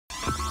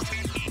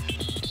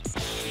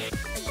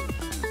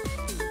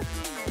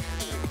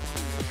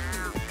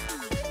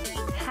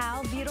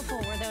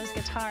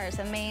guitars,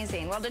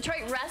 amazing. Well,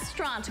 Detroit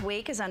Restaurant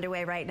Week is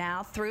underway right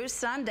now through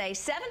Sunday.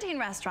 17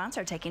 restaurants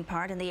are taking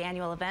part in the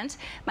annual event.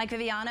 Mike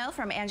Viviano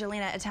from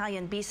Angelina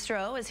Italian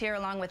Bistro is here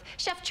along with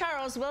Chef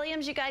Charles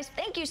Williams. You guys,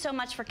 thank you so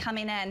much for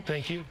coming in.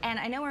 Thank you. And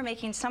I know we're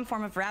making some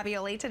form of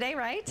ravioli today,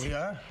 right? We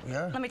are.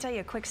 Let me tell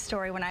you a quick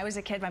story. When I was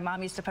a kid, my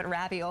mom used to put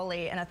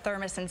ravioli in a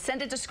thermos and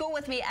send it to school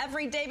with me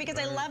every day because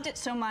I loved it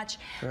so much.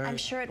 I'm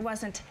sure it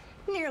wasn't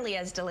nearly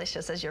as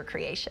delicious as your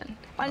creation.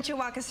 Why don't you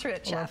walk us through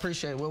it, Chef? Well, I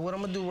appreciate it. Well, what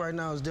I'm going to do right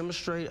now is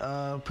demonstrate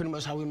pretty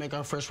much how we make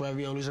our fresh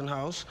raviolis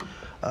in-house.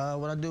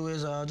 What I do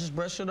is just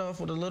brush it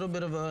off with a little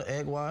bit of an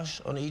egg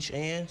wash on each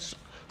end so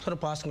the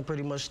pasta can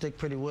pretty much stick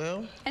pretty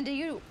well. And do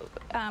you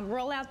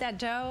roll out that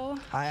dough?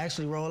 I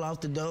actually roll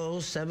out the dough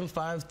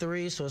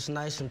 7-5-3 so it's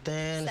nice and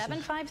thin.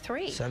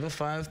 7-5-3?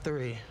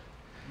 7-5-3.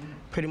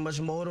 Pretty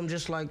much mold them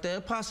just like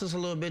that. Pasta's a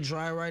little bit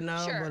dry right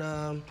now,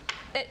 but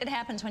it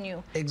happens when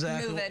you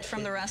move it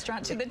from the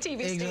restaurant to the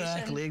TV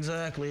station.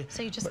 Exactly.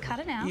 So you just cut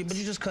it out? Yeah, but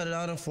you just cut it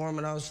out and form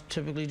it out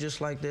typically just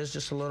like this,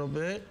 just a little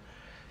bit.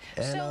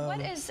 And, so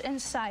what is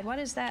inside? What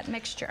is that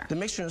mixture? The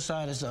mixture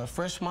inside is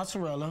fresh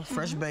mozzarella,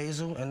 fresh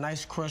basil, and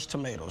nice crushed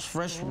tomatoes.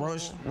 Fresh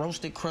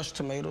roasted crushed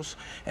tomatoes.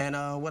 And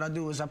what I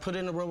do is I put it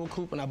in the rubber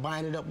coupe and I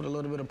bind it up with a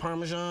little bit of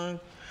Parmesan.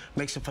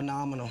 Makes it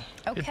phenomenal.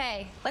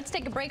 Okay, let's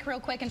take a break real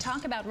quick and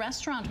talk about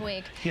Restaurant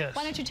Week. Yes.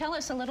 Why don't you tell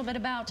us a little bit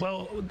about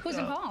who's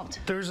involved?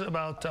 There's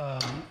about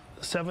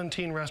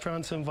 17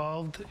 restaurants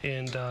involved,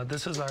 and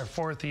this is our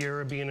 4th year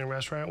of being in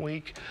Restaurant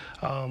Week.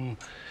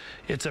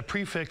 It's a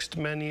prefixed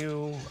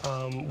menu.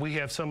 We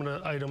have some of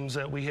the items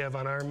that we have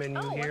on our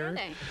menu here. What are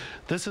they?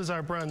 This is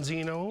our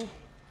Bronzino,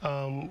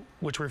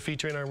 which we're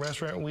featuring on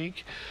Restaurant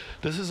Week.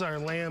 This is our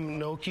lamb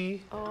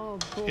gnocchi. Oh,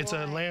 boy. It's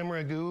a lamb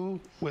ragu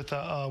with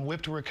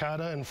whipped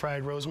ricotta and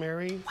fried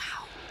rosemary.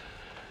 Wow.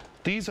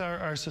 These are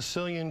our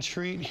Sicilian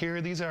treat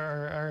here. These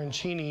are our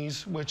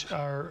arancinis, which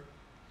are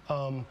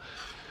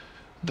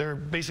they're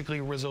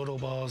basically risotto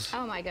balls.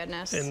 Oh my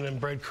goodness. And then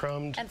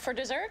breadcrumbed. And for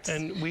desserts?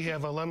 And we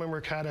have a lemon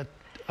ricotta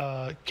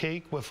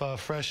cake with a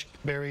fresh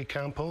berry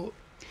compote.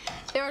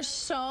 There are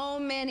so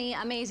many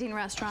amazing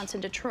restaurants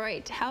in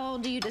Detroit. How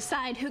do you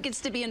decide who gets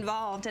to be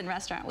involved in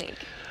Restaurant Week?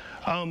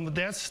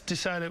 That's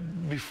decided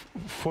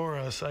for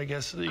us, I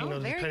guess, you know,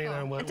 depending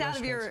on what it's out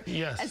of your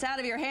it's out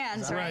of your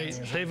hands, right?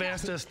 They've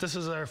asked us, this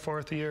is our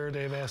 4th year,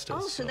 they've asked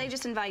us. Oh, so they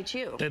just invite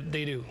you.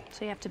 They do.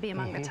 So you have to be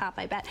among the top,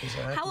 I bet.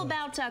 Exactly. How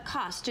about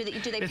cost? Do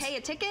they pay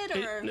a ticket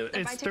or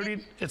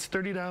it's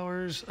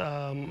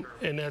 $30,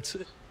 and that's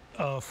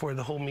for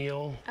the whole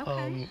meal.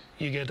 Okay.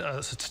 You get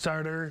a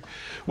starter,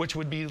 which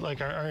would be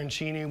like our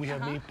arancini. We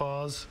have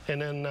meatballs,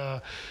 and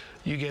then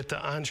you get the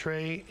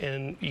entree,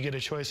 and you get a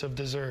choice of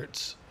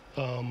desserts.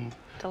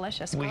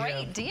 Delicious.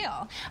 Great deal.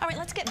 All right,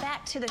 let's get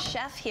back to the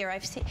chef here.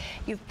 I've seen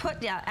you've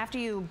put after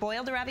you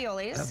boiled the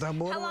raviolis.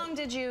 How long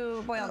did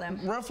you boil them?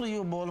 Roughly,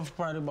 you'll boil them for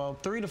probably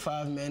about 3 to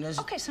 5 minutes.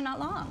 Okay, so not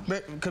long.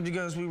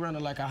 Because we run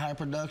like a high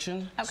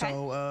production,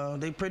 so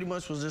they pretty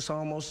much was just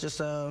almost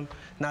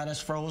not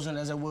as frozen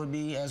as it would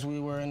be as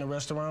we were in the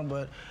restaurant,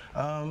 but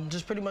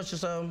just pretty much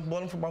just boil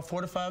them for about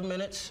 4 to 5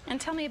 minutes.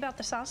 And tell me about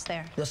the sauce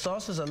there. The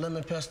sauce is a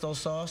lemon pesto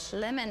sauce.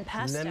 Lemon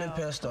pesto. Lemon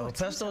pesto. Oh,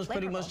 pesto is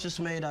pretty much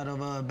just made out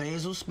of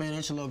basil,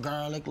 spinach, a little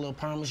garlic, a little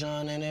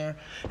Parmesan in there,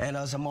 and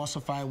it's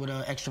emulsified with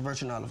extra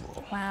virgin olive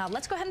oil. Wow,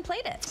 let's go ahead and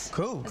plate it.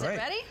 Cool, Is it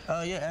ready?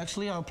 Yeah,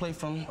 actually, I'll plate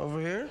from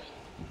over here.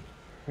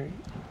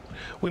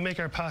 We make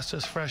our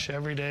pastas fresh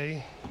every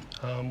day.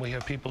 We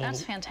have people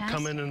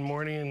come in the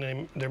morning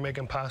and they're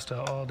making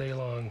pasta all day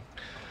long.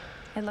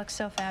 It looks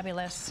so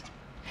fabulous.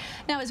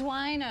 Now, is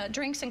wine,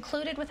 drinks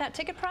included with that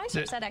ticket price,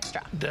 or is that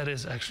extra? That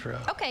is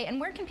extra. Okay,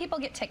 and where can people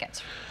get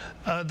tickets?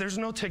 There's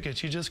no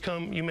tickets. You just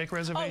come, you make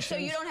reservations. Oh,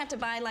 so you don't have to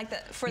buy like the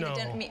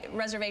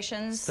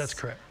reservations? That's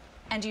correct.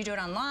 And do you do it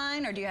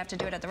online, or do you have to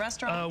do it at the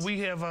restaurant? We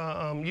have,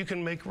 you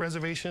can make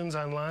reservations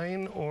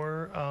online,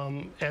 or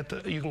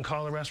you can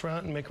call the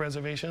restaurant and make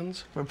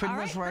reservations. We're pretty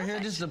much right here.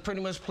 This is a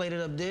pretty much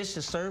plated up dish.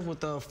 It's served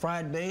with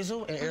fried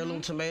basil and heirloom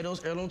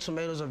tomatoes. Heirloom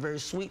tomatoes are very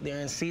sweet. They're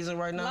in season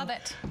right now. Love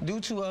it. Due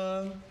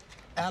to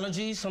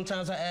allergies,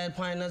 sometimes I add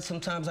pine nuts,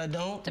 sometimes I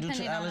don't. Depending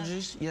due to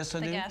allergies, yes,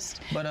 I do.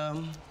 Guest. But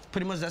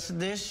pretty much that's the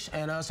dish,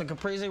 and it's a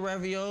caprese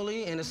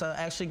ravioli, and it's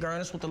actually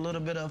garnished with a little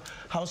bit of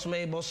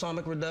house-made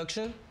balsamic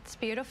reduction. It's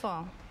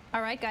beautiful.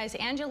 All right, guys,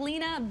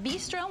 Angelina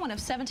Bistro, one of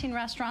 17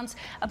 restaurants,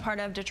 a part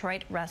of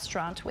Detroit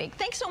Restaurant Week.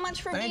 Thanks so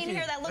much for being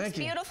here. That looks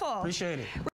beautiful. Appreciate it.